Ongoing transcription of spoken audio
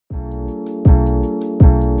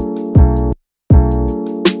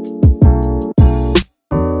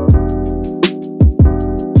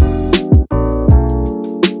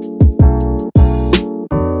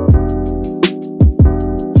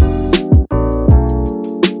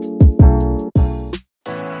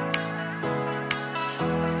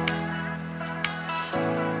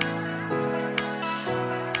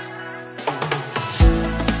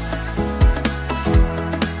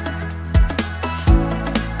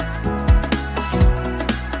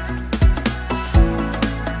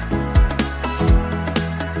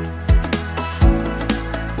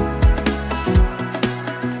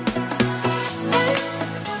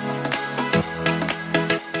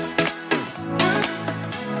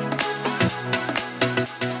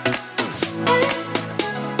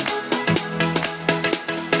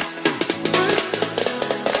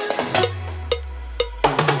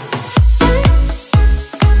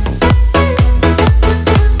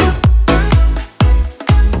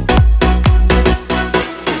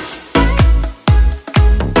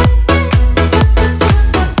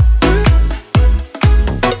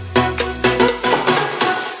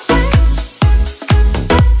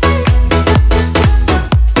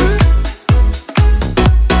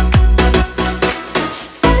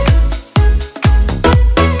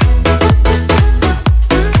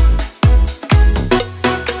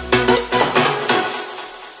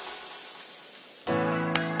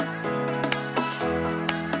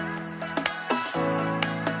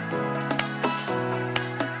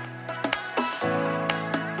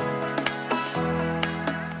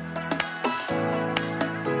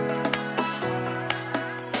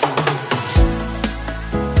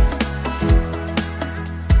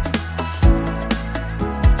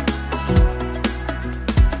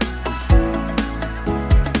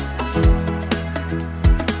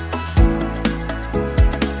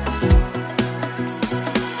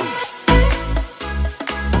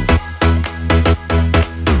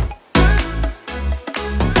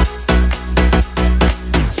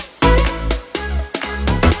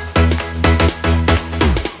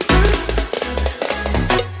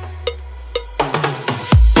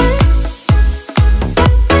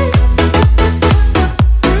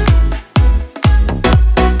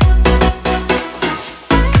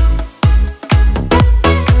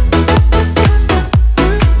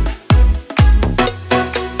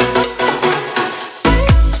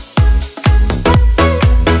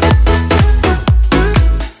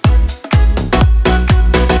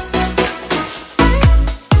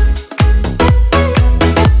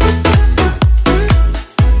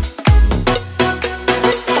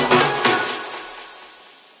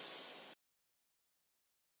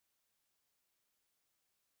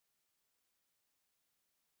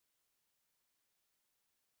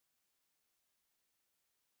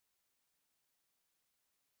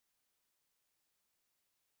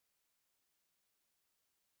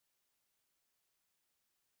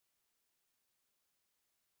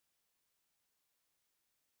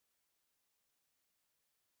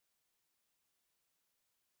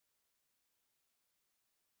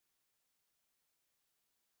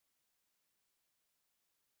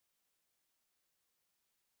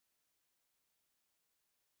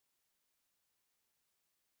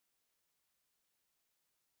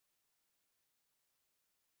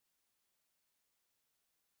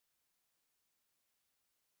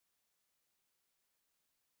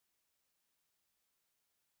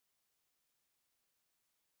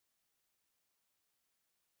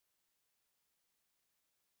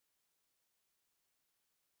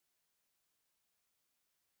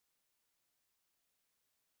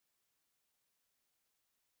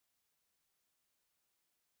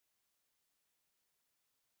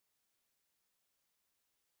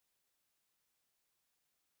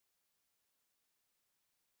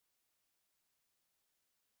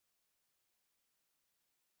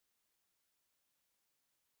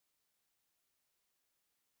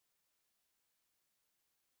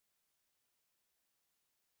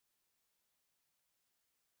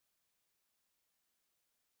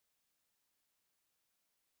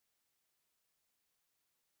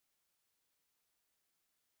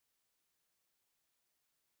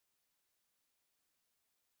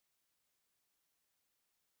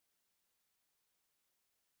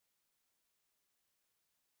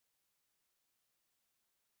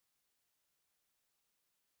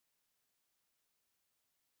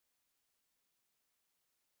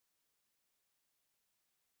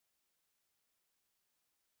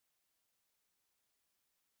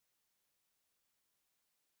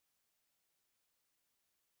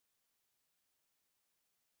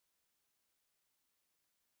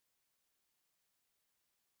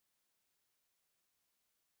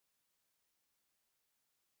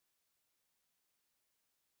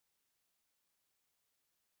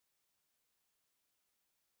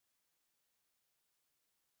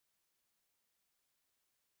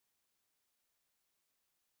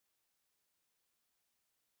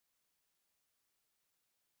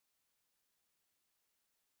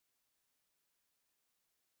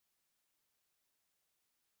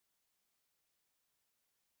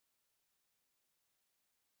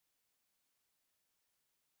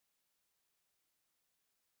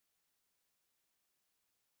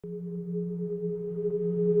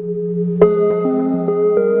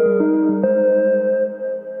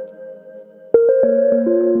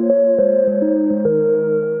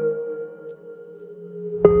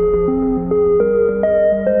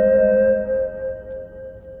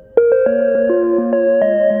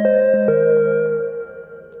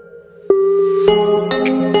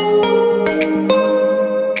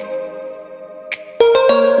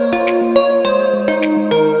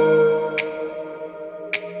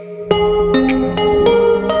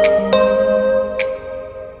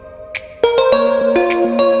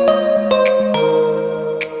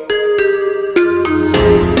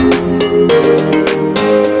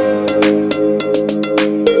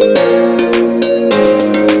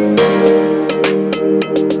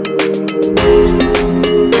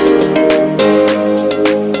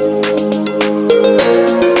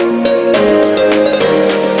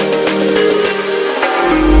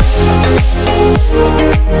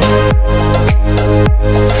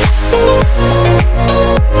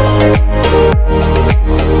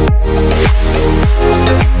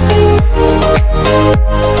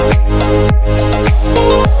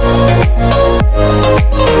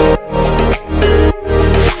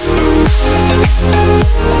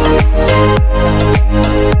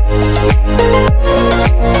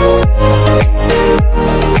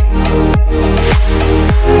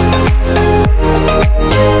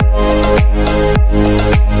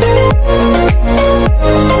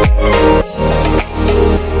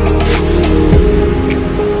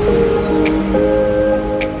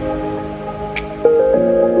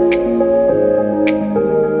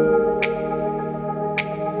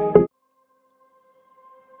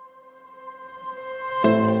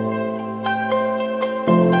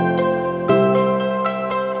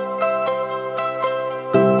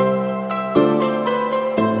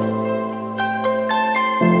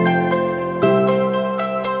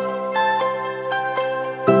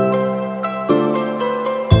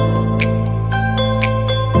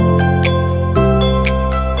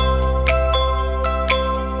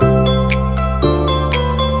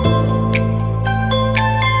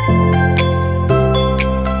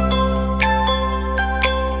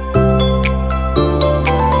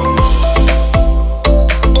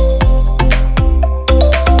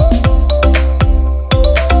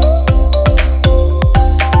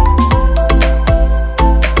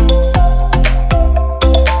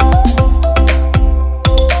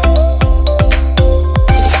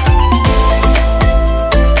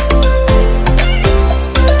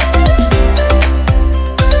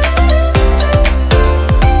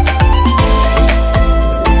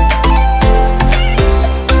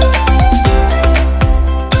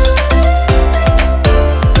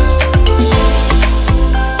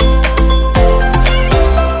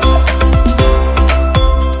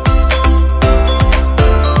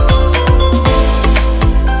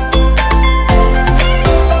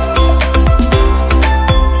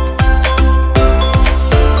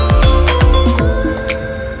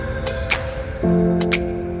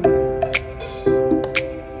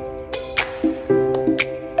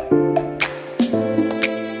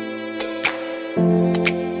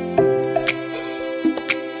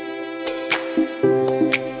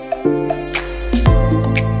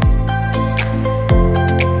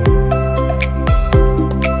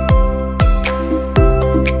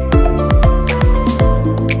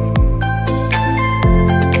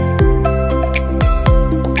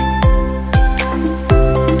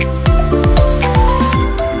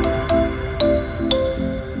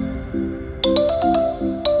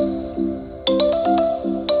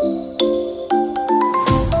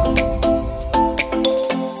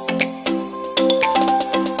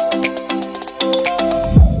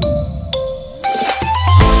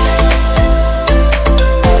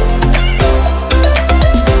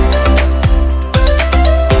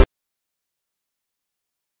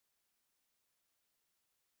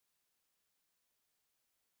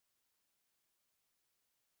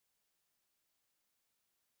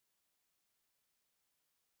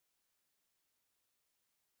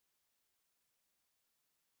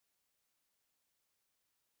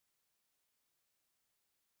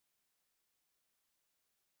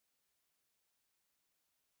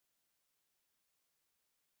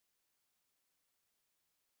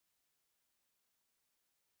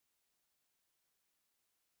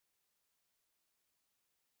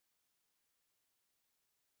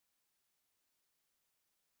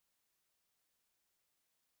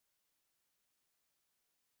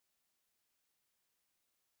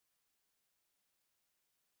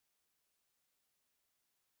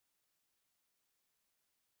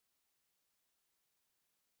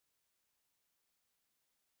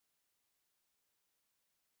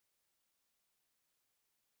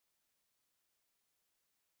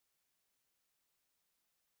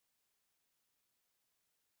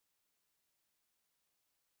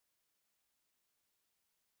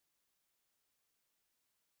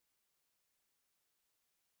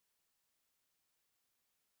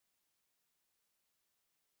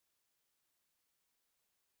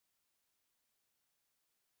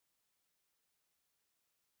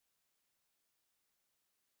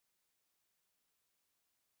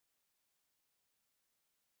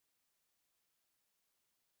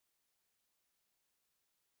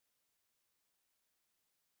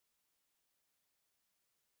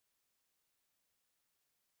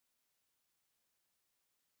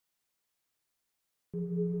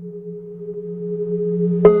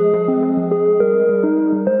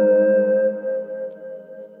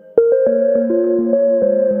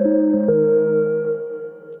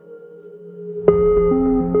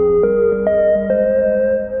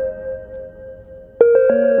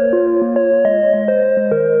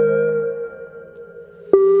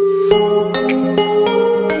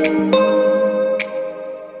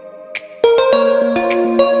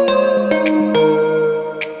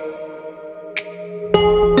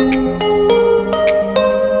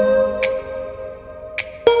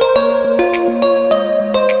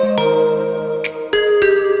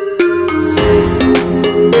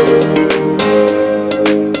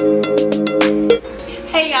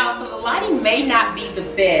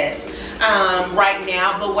Right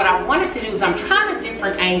now, but what I wanted to do is I'm trying a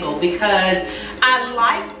different angle because I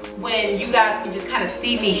like when you guys can just kind of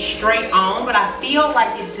see me straight on, but I feel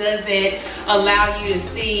like it doesn't allow you to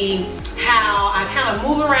see how I kind of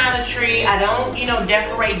move around a tree. I don't,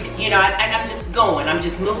 decorate, I'm just going. I'm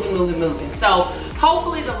just moving. So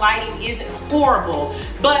hopefully the lighting isn't horrible,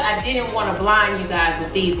 but I didn't want to blind you guys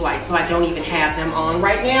with these lights, so I don't even have them on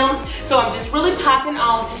right now. So I'm just really popping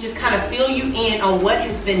on to just kind of fill you in on what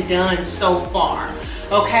has been done so far.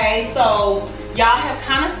 Okay, so y'all have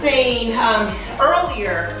kind of seen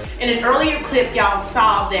earlier, in an earlier clip, y'all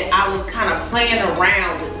saw that I was kind of playing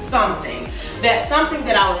around with something. That something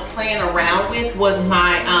that I was playing around with was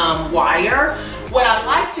my wire. What I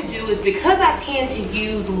like to do is, because I tend to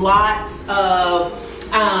use lots of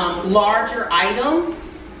larger items,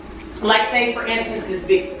 like say for instance this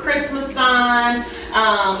big Christmas sign,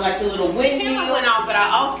 like the little window went off, but I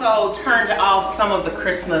also turned off some of the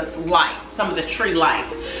Christmas lights, some of the tree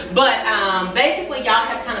lights. But basically y'all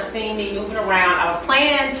have kind of seen me moving around. I was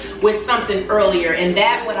playing with something earlier, and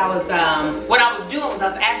that what I was doing was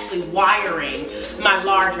I was actually wiring my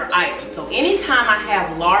larger items. So anytime I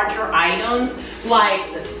have larger items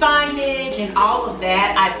like the signage and all of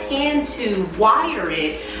that, I tend to wire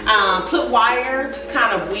it, put wire, just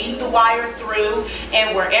kind of weave the wire through,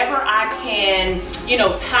 and wherever I can,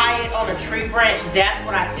 tie it on a tree branch, that's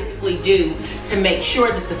what I typically do to make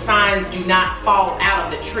sure that the signs do not fall out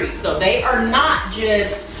of the tree. So they are not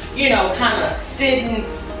just, kind of sitting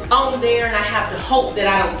on there and I have to hope that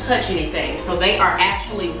I don't touch anything. So they are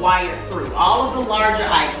actually wired through, all of the larger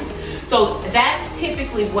items. So that's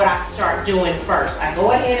typically what I start doing first. I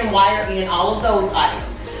go ahead and wire in all of those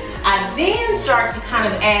items. I then start to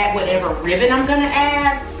kind of add whatever ribbon I'm gonna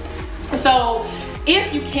add. So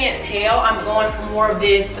if you can't tell, I'm going for more of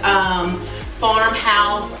this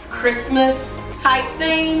farmhouse Christmas type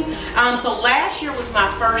theme. So last year was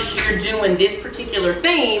my first year doing this particular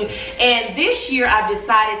theme, and this year I've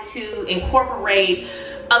decided to incorporate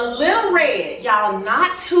a little red. Y'all,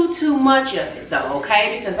 not too much of it though,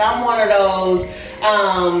 okay? Because I'm one of those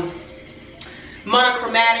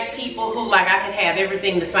monochromatic people who like I can have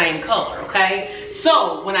everything the same color, okay?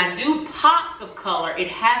 So when I do pops of color, it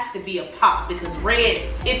has to be a pop, because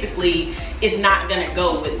red typically is not gonna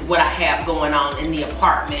go with what I have going on in the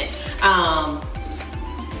apartment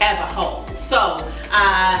as a whole. So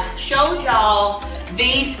I showed y'all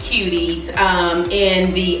these cuties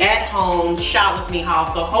in the at-home shop with me haul.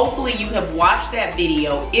 So hopefully you have watched that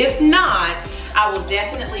video. If not, I will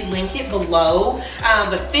definitely link it below.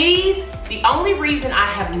 But these, the only reason I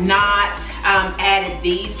have not added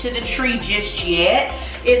these to the tree just yet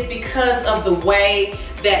is because of the way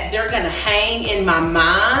that they're gonna hang in my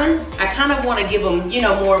mind. I kind of want to give them,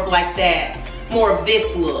 more of like that, more of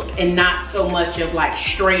this look and not so much of like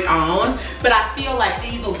straight on. But I feel like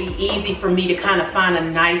these will be easy for me to kind of find a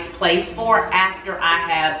nice place for after I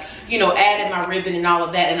have, added my ribbon and all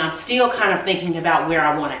of that, and I'm still kind of thinking about where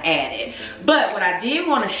I want to add it. But what I did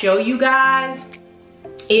want to show you guys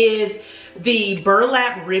is the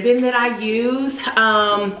burlap ribbon that I use.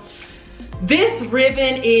 This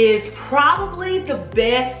ribbon is probably the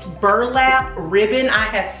best burlap ribbon I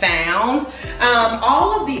have found.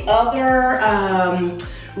 All of the other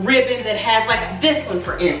ribbon that has, like this one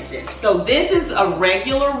for instance. So this is a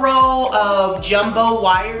regular roll of jumbo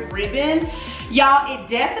wired ribbon. Y'all, it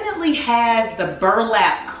definitely has the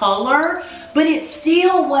burlap color, but it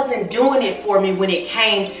still wasn't doing it for me when it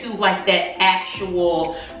came to like that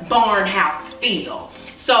actual barn house feel.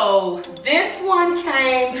 So this one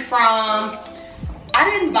came from, I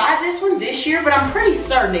didn't buy this one this year, but I'm pretty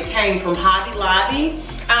certain it came from Hobby Lobby,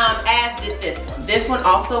 as did this one. This one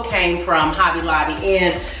also came from Hobby Lobby,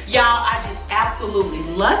 and y'all, I just absolutely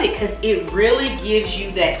love it because it really gives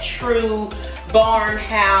you that true barn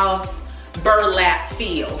house burlap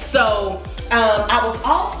feel. So I was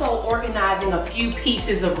also organizing a few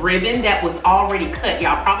pieces of ribbon that was already cut.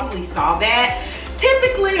 Y'all probably saw that,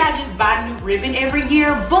 Typically, I just buy new ribbon every year,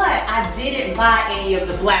 but I didn't buy any of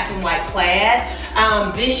the black and white plaid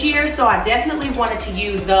this year, so I definitely wanted to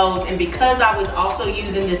use those. And because I was also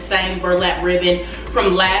using the same burlap ribbon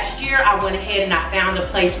from last year, I went ahead and I found a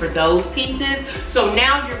place for those pieces. So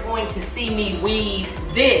now you're going to see me weave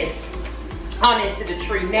this on into the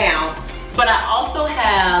tree now. But I also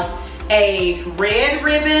have a red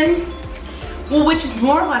ribbon, well, which is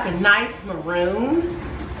more like a nice maroon.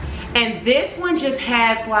 And this one just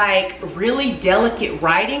has like really delicate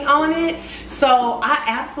writing on it. So I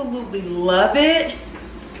absolutely love it.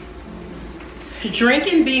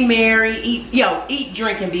 Drink and be merry, eat,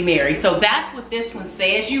 drink and be merry. So that's what this one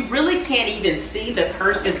says. You really can't even see the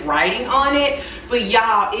cursive writing on it, but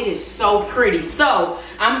y'all, it is so pretty. So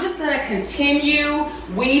I'm just gonna continue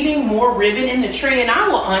weaving more ribbon in the tree, and I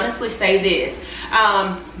will honestly say this.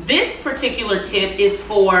 This particular tip is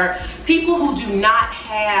for people who do not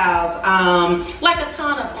have like a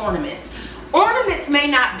ton of ornaments. Ornaments may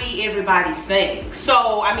not be everybody's thing.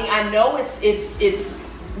 So I mean, I know it's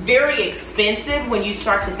very expensive when you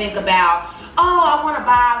start to think about, oh, I want to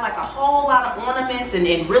buy like a whole lot of ornaments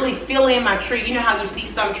and really fill in my tree. You know how you see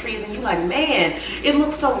some trees and you're like, man, it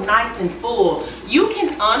looks so nice and full. You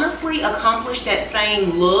can honestly accomplish that same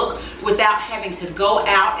look without having to go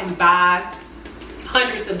out and buy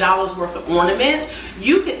hundreds of dollars worth of ornaments.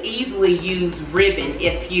 You could easily use ribbon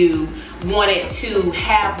if you wanted to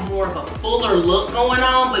have more of a fuller look going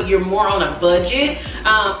on, but you're more on a budget.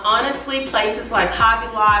 Honestly, places like Hobby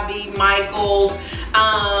Lobby, Michael's,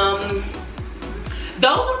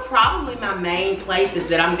 those are probably my main places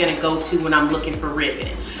that I'm gonna go to when I'm looking for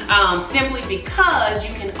ribbon. Simply because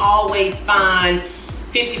you can always find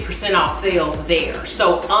 50% off sales there.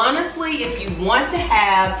 So honestly, if you want to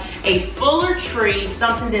have a fuller tree,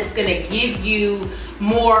 something that's gonna give you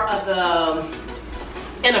more of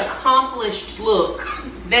an accomplished look,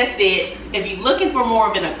 that's it. If you're looking for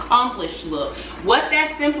more of an accomplished look, what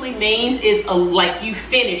that simply means is like you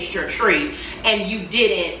finished your tree and you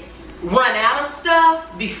didn't run out of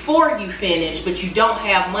stuff before you finish, but you don't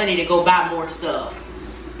have money to go buy more stuff.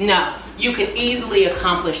 No, you can easily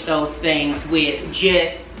accomplish those things with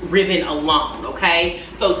just ribbon alone, okay?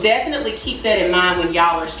 So definitely keep that in mind when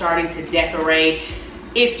y'all are starting to decorate.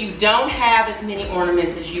 If you don't have as many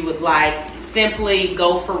ornaments as you would like, simply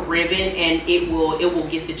go for ribbon and it will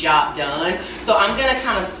get the job done. So I'm gonna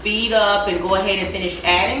kind of speed up and go ahead and finish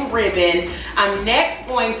adding ribbon. I'm next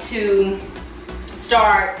going to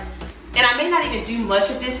start, and I may not even do much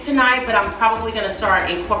of this tonight, but I'm probably gonna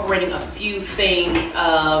start incorporating a few things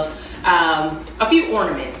of, a few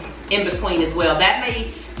ornaments in between as well. That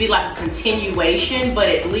may be like a continuation, but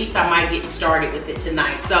at least I might get started with it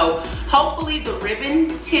tonight. So hopefully the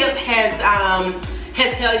ribbon tip has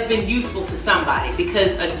been useful to somebody,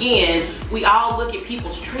 because again, we all look at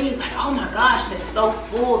people's trees like, oh my gosh, that's so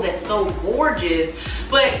full, that's so gorgeous.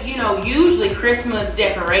 But you know, usually Christmas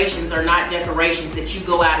decorations are not decorations that you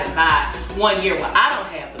go out and buy one year. Well, I don't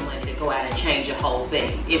have the money to go out and change a whole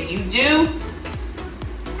thing. If you do,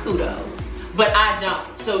 kudos, but I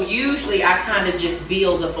don't. So usually I kind of just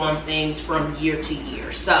build up on things from year to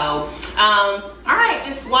year. So, all right,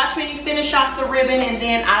 just watch me finish off the ribbon and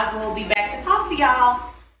then I will be back to talk to y'all.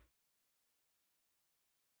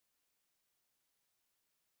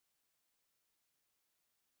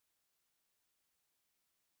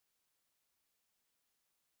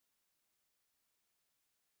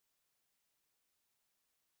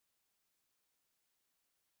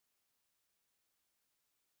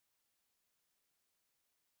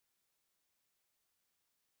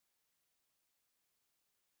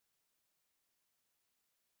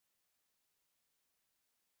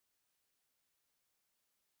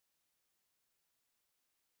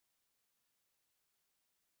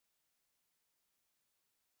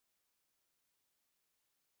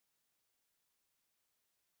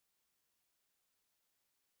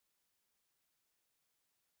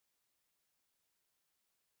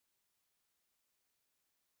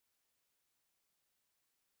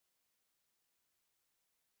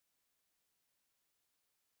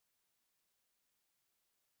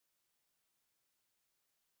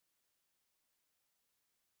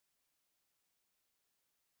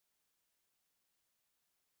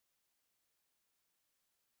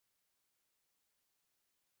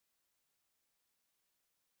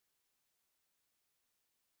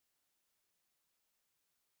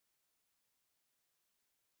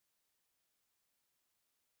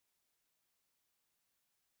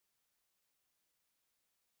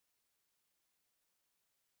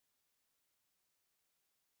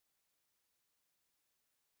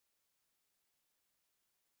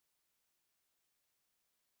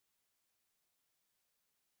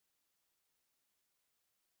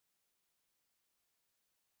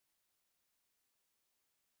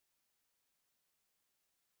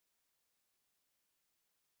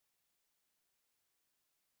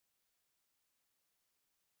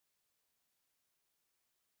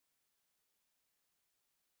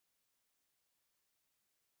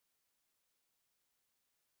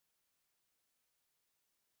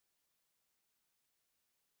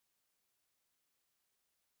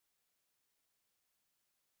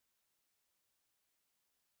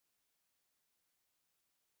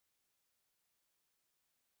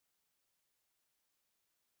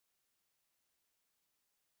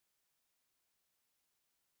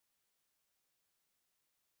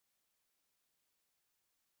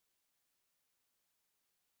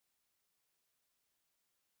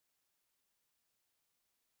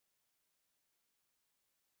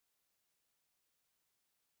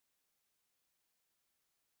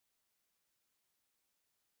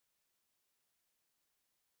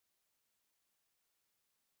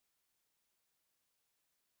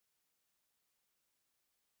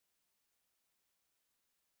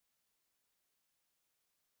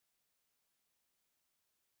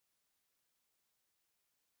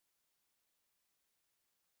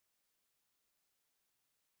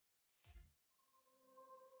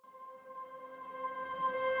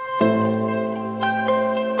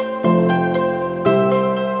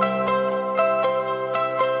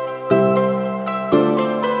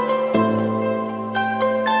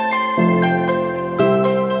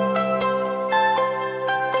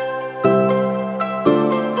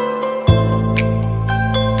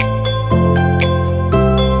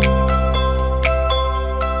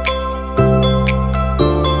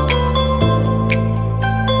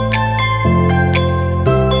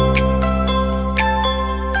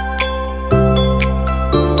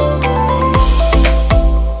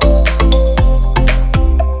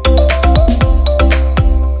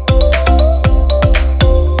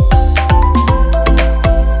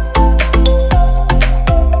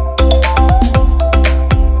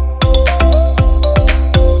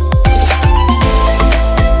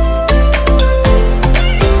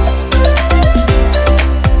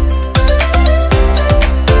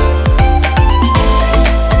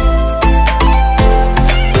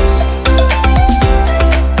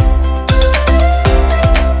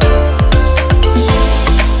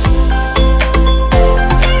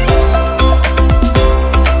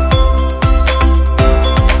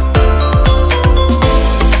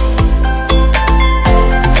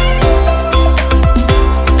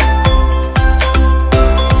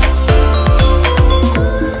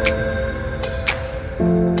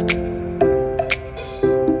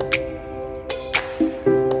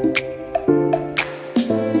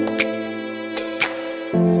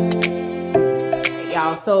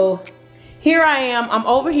 y'all. So here I am. I'm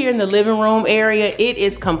over here in the living room area. It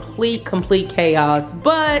is complete chaos.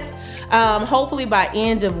 But hopefully by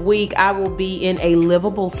end of week, I will be in a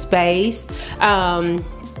livable space.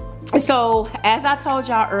 So as I told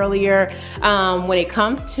y'all earlier, when it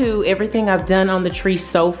comes to everything I've done on the tree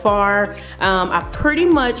so far, I pretty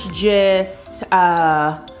much just,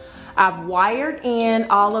 I've wired in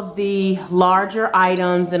all of the larger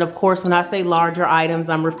items. And of course, when I say larger items,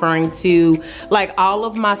 I'm referring to like all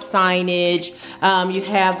of my signage. You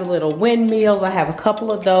have the little windmills. I have a couple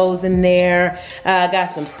of those in there.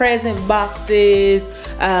 Got some present boxes,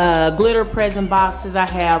 glitter present boxes. I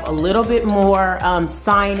have a little bit more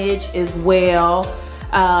signage as well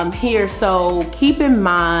here. So keep in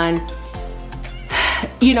mind,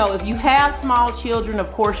 you know, if you have small children, of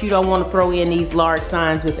course you don't want to throw in these large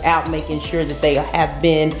signs without making sure that they have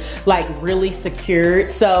been like really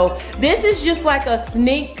secured. So this is just like a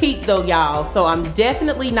sneak peek though, y'all. So I'm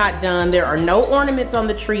definitely not done. There are no ornaments on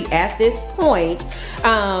the tree at this point.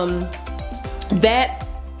 That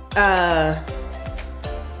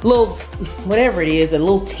little, whatever it is, a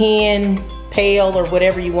little tin pail or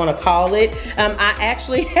whatever you want to call it. I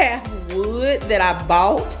actually have wood that I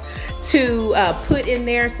bought to put in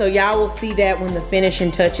there, so y'all will see that when the finishing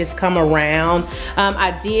touches come around.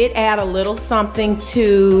 I did add a little something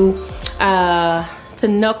to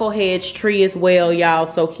Knucklehead's tree as well, y'all.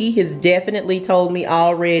 So he has definitely told me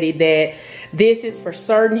already that this is for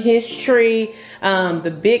certain his tree.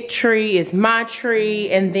 The big tree is my tree,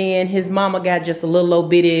 and then his mama got just a little old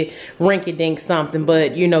bitty rinky-dink something,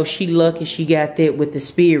 but you know, she lucky she got that with the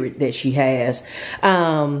spirit that she has.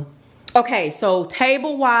 Okay, so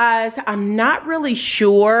table-wise, I'm not really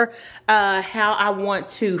sure how I want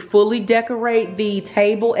to fully decorate the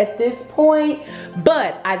table at this point,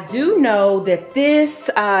 but I do know that this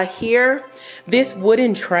here, this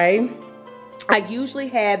wooden tray, I usually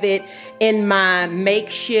have it in my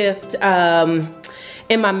makeshift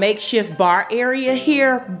bar area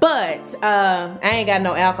here, but I ain't got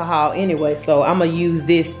no alcohol anyway, so I'm gonna use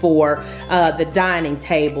this for the dining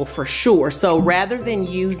table for sure. So rather than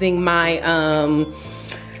using my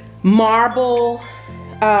marble,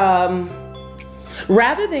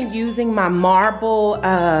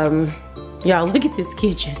 y'all look at this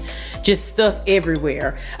kitchen, just stuff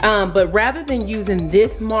everywhere. But rather than using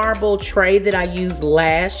this marble tray that I used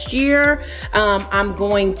last year, I'm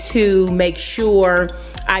going to make sure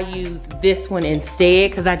I use this one instead,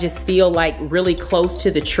 because I just feel like really close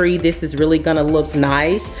to the tree, this is really gonna look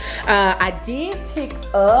nice. I did pick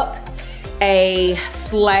up a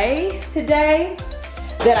sleigh today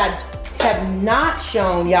that I have not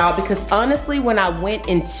shown y'all, because honestly, when I went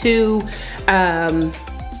into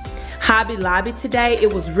Hobby Lobby today,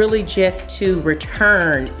 it was really just to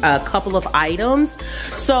return a couple of items.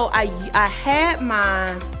 So I had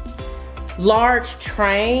my large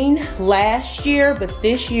train last year, but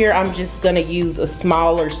this year I'm just gonna use a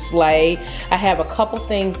smaller sleigh. I have a couple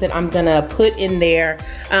things that I'm gonna put in there.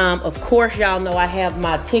 Of course, y'all know I have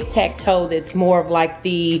my tic-tac-toe that's more of like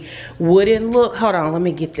the wooden look. Hold on, let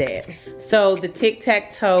me get that. So the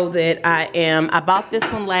tic-tac-toe that I bought this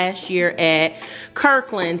one last year at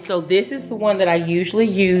Kirkland. So this is the one that I usually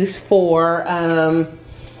use for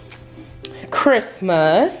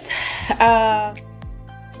Christmas.